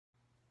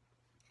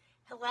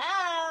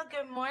Hello,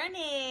 good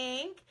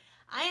morning.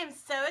 I am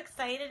so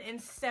excited and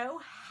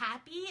so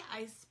happy.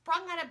 I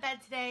sprung out of bed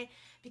today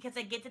because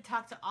I get to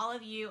talk to all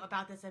of you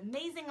about this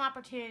amazing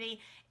opportunity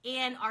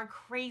and our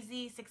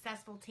crazy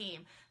successful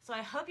team. So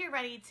I hope you're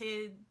ready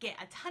to get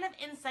a ton of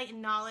insight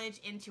and knowledge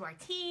into our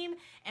team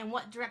and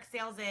what direct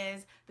sales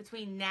is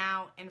between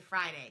now and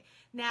Friday.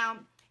 Now,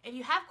 if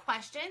you have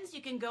questions,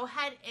 you can go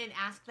ahead and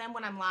ask them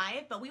when I'm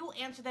live, but we will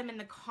answer them in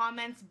the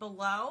comments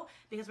below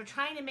because we're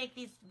trying to make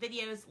these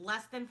videos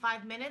less than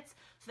 5 minutes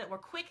so that we're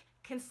quick,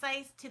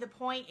 concise, to the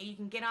point, and you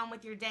can get on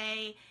with your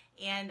day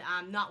and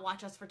not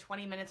watch us for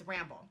 20 minutes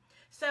ramble.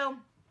 So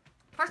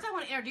first I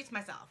want to introduce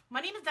myself. My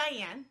name is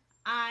Diane.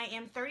 I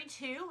am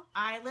 32.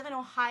 I live in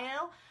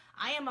Ohio.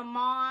 I am a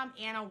mom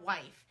and a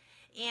wife.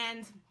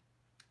 And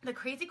the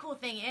crazy cool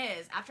thing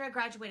is, after I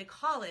graduated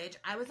college,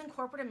 I was in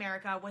corporate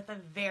America with a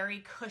very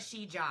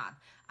cushy job.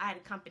 I had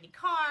a company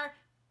car,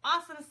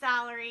 awesome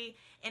salary,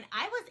 and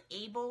I was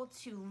able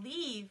to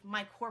leave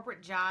my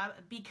corporate job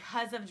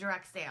because of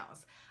direct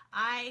sales.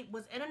 I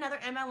was in another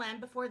MLM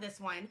before this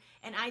one,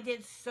 and I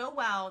did so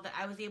well that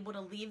I was able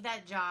to leave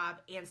that job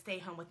and stay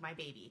home with my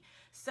baby.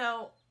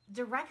 So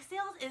direct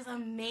sales is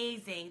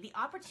amazing. The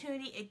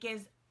opportunity it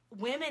gives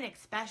women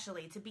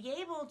especially to be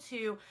able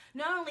to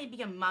not only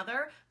be a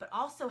mother but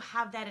also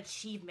have that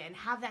achievement and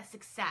have that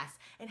success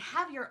and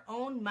have your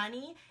own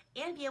money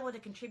and be able to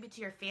contribute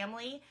to your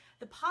family.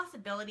 The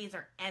possibilities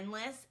are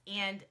endless,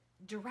 and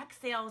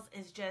direct sales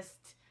is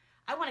just,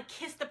 I want to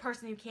kiss the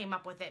person who came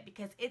up with it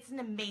because it's an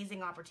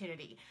amazing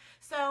opportunity.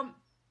 So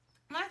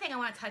another thing I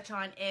want to touch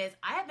on is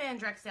I have been in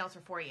direct sales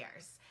for 4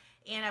 years,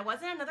 and I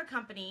was in another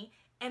company,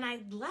 and I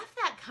left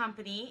that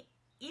company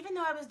even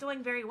though I was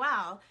doing very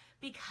well,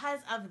 because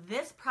of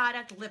this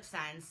product,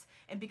 Lipsense,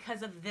 and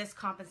because of this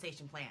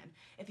compensation plan.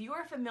 If you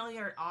are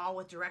familiar at all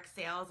with direct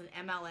sales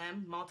and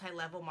MLM,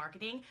 multi-level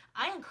marketing,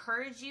 I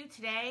encourage you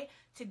today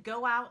to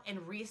go out and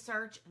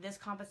research this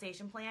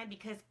compensation plan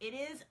because it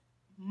is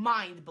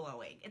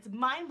mind-blowing. It's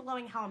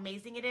mind-blowing how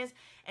amazing it is,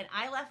 and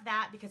I left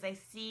that because I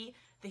see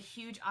the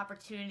huge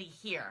opportunity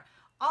here.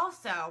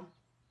 Also,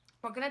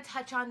 we're going to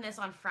touch on this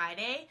on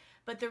Friday,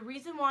 but the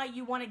reason why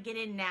you want to get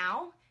in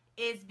now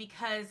is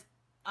because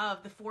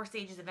of the 4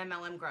 stages of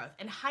MLM growth.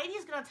 And Heidi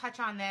is going to touch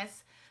on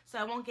this, so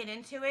I won't get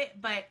into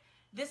it, but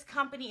this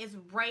company is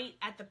right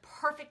at the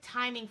perfect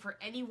timing for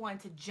anyone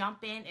to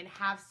jump in and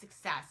have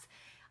success.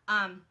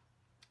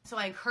 So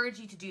I encourage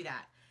you to do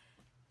that.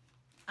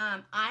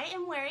 I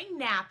am wearing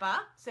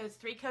Napa, so it's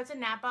 3 coats of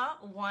Napa,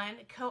 1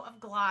 coat of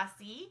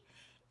Glossy.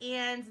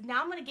 And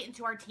now I'm going to get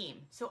into our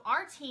team. So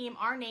our team,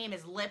 our name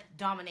is Lip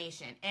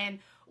Domination, and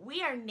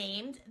we are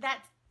named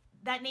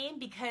that name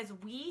because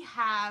we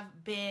have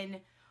been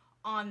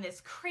on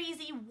this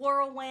crazy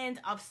whirlwind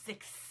of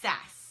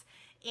success.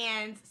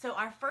 And so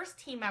our first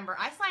team member,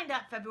 I signed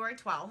up February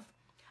 12th.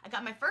 I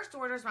got my first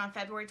orders around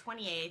February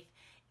 28th.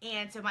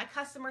 And so my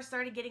customers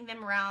started getting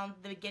them around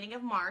the beginning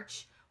of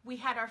March. We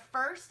had our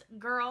first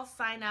girl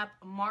sign up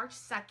March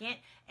 2nd.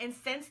 And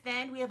since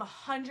then, we have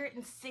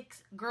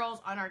 106 girls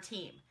on our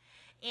team.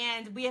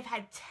 And we have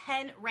had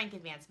 10 rank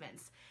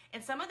advancements.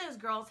 And some of those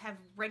girls have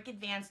rank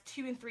advanced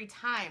 2 and 3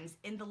 times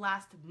in the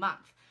last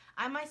month.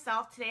 I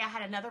myself, today I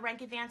had another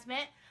rank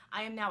advancement.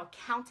 I am now a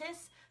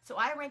countess, so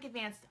I rank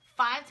advanced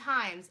 5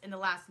 times in the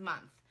last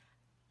month.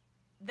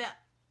 The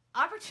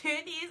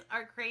opportunities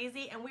are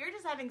crazy, and we're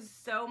just having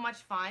so much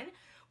fun.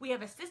 We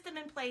have a system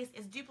in place,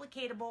 it's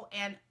duplicatable,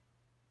 and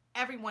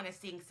everyone is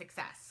seeing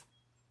success.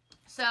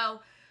 So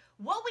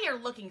what we are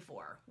looking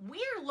for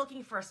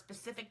a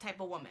specific type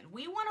of woman.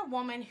 We want a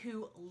woman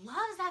who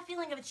loves that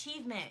feeling of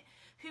achievement,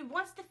 who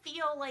wants to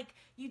feel like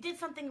you did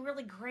something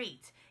really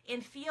great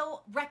and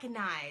feel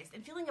recognized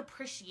and feeling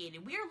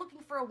appreciated. We are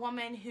looking for a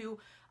woman who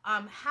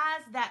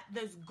has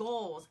those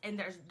goals,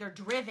 and they're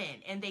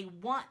driven, and they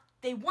want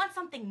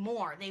something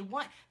more.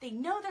 They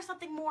know there's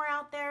something more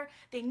out there.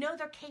 They know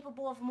they're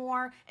capable of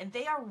more, and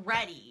they are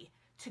ready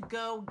to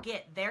go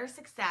get their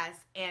success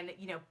and,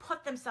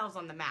 put themselves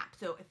on the map.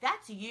 So if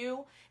that's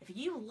you, if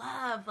you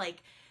love,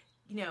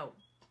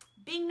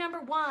 being number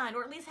 1,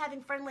 or at least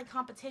having friendly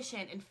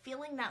competition and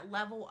feeling that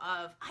level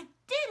of, I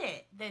did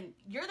it, then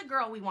you're the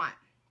girl we want.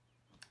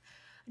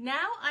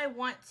 Now I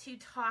want to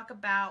talk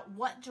about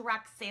what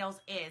direct sales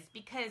is,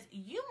 because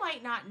you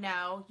might not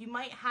know, you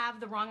might have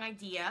the wrong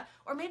idea,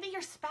 or maybe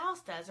your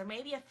spouse does, or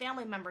maybe a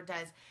family member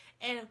does.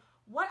 And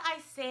what I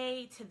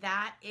say to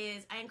that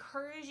is I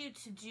encourage you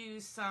to do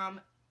some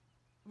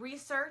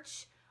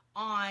research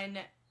on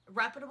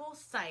reputable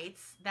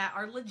sites that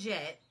are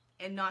legit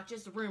and not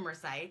just rumor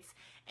sites,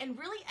 and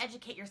really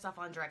educate yourself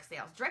on direct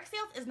sales. Direct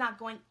sales is not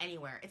going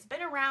anywhere. It's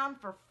been around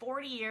for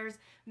 40 years.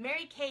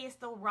 Mary Kay is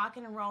still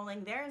rocking and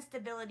rolling. They're in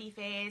stability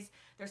phase.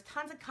 There's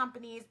tons of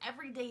companies.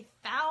 Every day,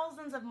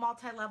 thousands of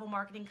multi-level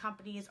marketing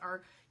companies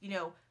are,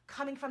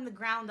 coming from the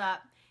ground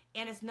up,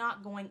 and it's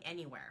not going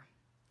anywhere.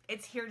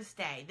 It's here to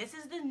stay. This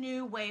is the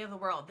new way of the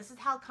world. This is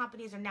how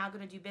companies are now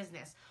going to do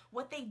business.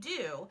 What they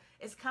do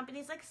is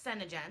companies like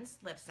Senegence,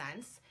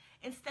 Lipsense,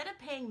 Instead of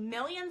paying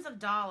millions of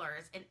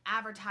dollars in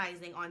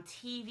advertising on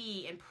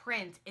TV and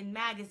print and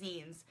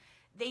magazines,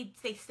 they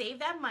save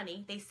that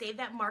money, they save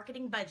that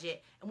marketing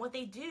budget, and what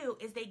they do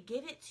is they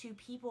give it to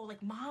people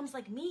like moms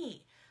like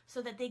me,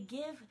 so that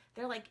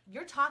they're like,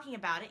 you're talking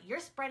about it, you're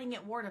spreading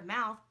it word of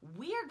mouth,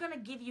 we are going to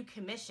give you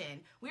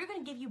commission, we're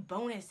going to give you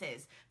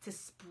bonuses to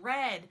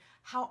spread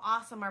how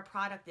awesome our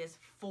product is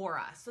for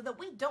us, so that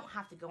we don't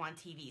have to go on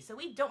TV, so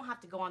we don't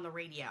have to go on the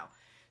radio.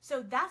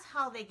 So that's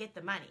how they get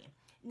the money.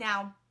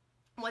 Now,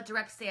 what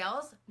direct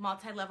sales,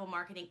 multi-level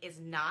marketing is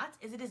not,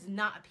 is it is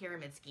not a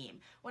pyramid scheme.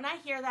 When I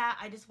hear that,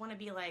 I just want to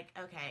be like,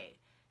 okay,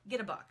 get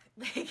a book.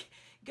 Like,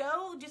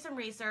 go do some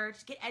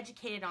research, get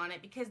educated on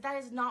it, because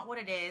that is not what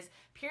it is.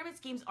 Pyramid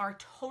schemes are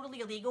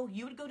totally illegal.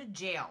 You would go to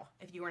jail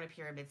if you were in a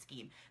pyramid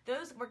scheme.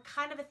 Those were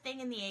kind of a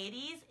thing in the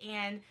 80s,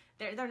 and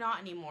they're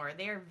not anymore.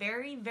 They are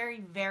very,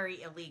 very,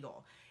 very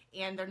illegal,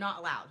 and they're not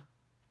allowed.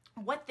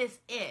 What this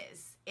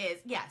is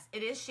yes,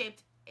 it is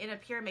shaped in a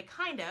pyramid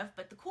kind of,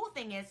 but the cool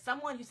thing is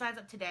someone who signs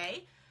up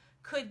today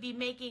could be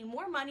making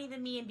more money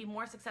than me and be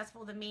more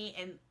successful than me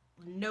in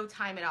no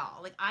time at all.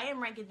 Like, I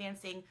am rank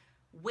advancing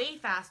way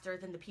faster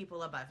than the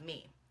people above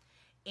me.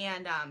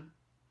 And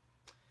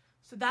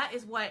so that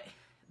is what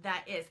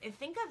that is. And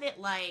think of it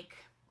like,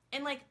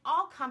 and like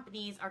all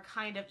companies are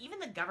kind of, even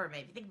the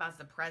government, if you think about it, it's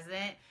the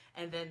president,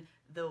 and then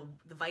the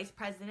vice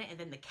president, and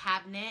then the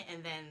cabinet,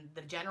 and then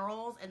the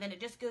generals, and then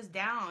it just goes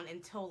down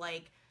until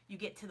like you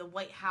get to the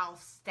White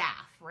House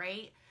staff,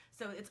 right?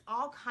 So it's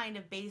all kind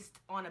of based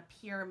on a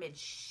pyramid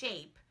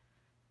shape,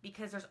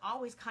 because there's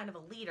always kind of a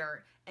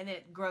leader, and then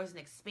it grows and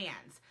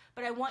expands.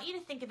 But I want you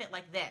to think of it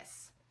like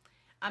this,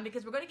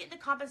 because we're going to get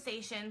into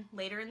compensation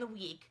later in the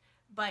week,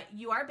 but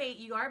you are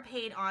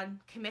paid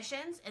on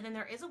commissions, and then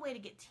there is a way to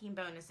get team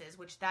bonuses,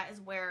 which that is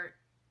where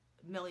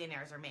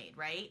millionaires are made,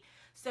 right?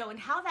 So, and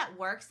how that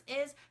works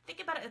is,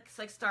 think about it, it's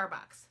like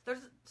Starbucks. There's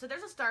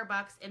a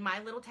Starbucks in my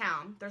little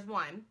town. There's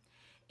one.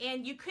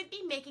 And you could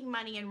be making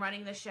money and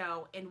running the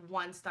show in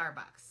one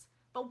Starbucks.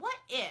 But what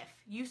if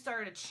you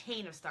started a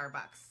chain of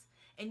Starbucks,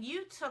 and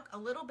you took a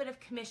little bit of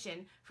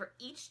commission for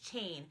each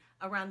chain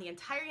around the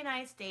entire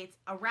United States,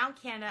 around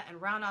Canada, and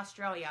around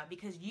Australia,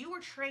 because you were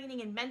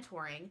training and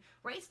mentoring,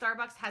 right?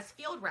 Starbucks has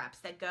field reps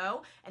that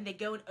go and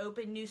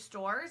open new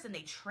stores, and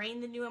they train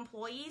the new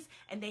employees,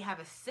 and they have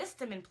a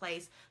system in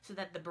place so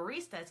that the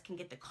baristas can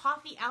get the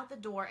coffee out the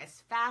door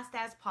as fast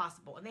as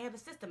possible. And they have a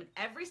system in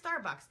every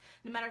Starbucks.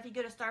 No matter if you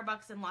go to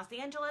Starbucks in Los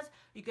Angeles,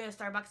 you go to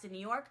Starbucks in New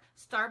York,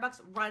 Starbucks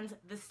runs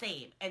the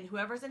same. And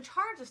whoever's in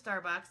charge of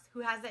Starbucks,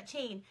 who has that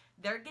chain,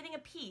 they're getting a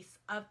piece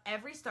of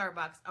every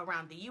Starbucks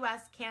around the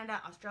US,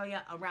 Canada,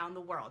 Australia, around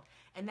the world.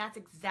 And that's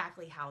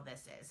exactly how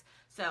this is.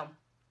 So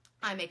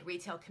I make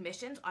retail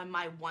commissions on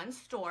my one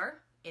store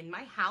in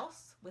my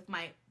house with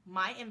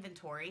my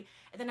inventory.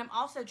 And then I'm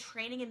also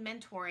training and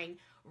mentoring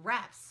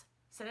reps,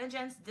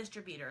 Senegence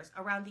distributors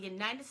around the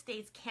United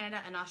States,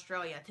 Canada, and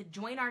Australia to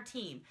join our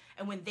team.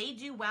 And when they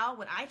do well,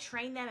 when I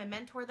train them and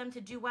mentor them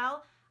to do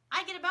well,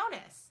 I get a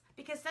bonus.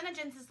 Because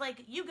Senegence is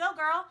like, you go,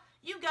 girl,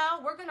 you go.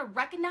 We're going to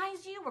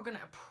recognize you, we're going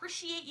to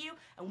appreciate you,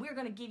 and we're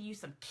going to give you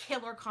some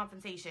killer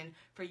compensation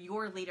for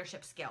your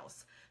leadership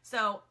skills.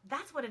 So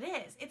that's what it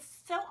is. It's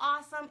so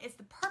awesome. It's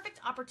the perfect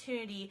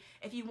opportunity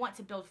if you want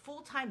to build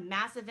full-time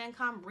massive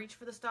income, reach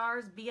for the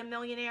stars, be a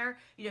millionaire,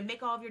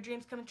 make all of your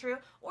dreams come true,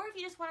 or if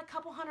you just want a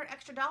couple $100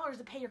 extra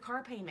to pay your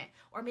car payment,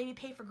 or maybe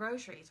pay for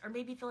groceries, or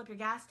maybe fill up your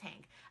gas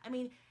tank. I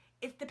mean,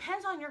 it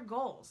depends on your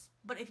goals,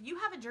 but if you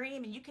have a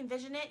dream and you can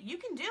vision it, you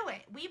can do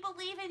it. We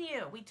believe in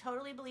you. We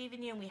totally believe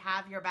in you, and we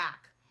have your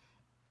back.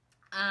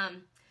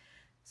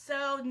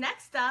 So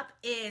next up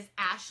is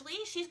Ashley.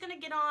 She's going to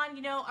get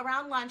on,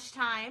 around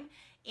lunchtime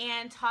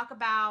and talk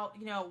about,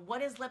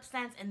 what is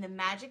Lipsense and the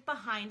magic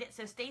behind it.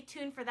 So stay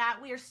tuned for that.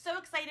 We are so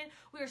excited.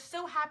 We are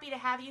so happy to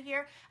have you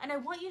here. And I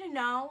want you to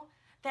know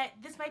that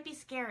this might be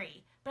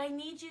scary, but I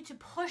need you to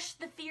push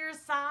the fear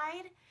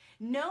aside.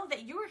 Know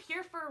that you're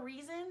here for a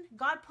reason.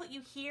 God put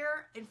you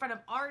here in front of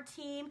our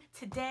team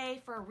today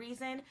for a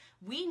reason.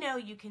 We know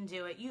you can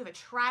do it. You have a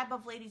tribe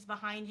of ladies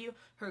behind you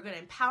who are going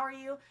to empower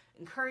you,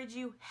 encourage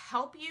you,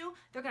 help you.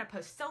 They're going to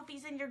post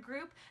selfies in your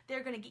group.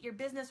 They're going to get your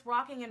business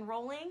rocking and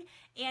rolling.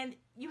 And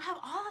you have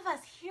all of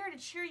us here to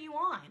cheer you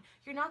on.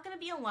 You're not going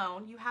to be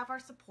alone. You have our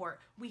support.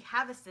 We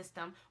have a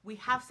system. We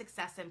have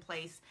success in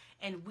place.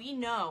 And we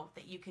know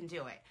that you can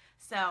do it.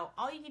 So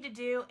all you need to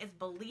do is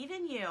believe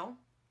in you.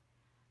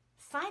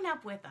 Sign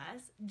up with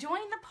us,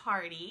 join the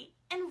party,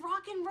 and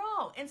rock and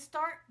roll, and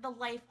start the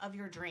life of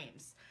your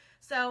dreams.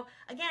 So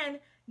again,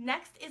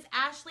 next is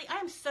Ashley. I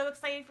am so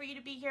excited for you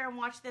to be here and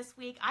watch this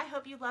week. I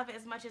hope you love it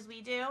as much as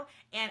we do,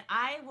 and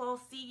I will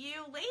see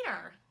you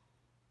later.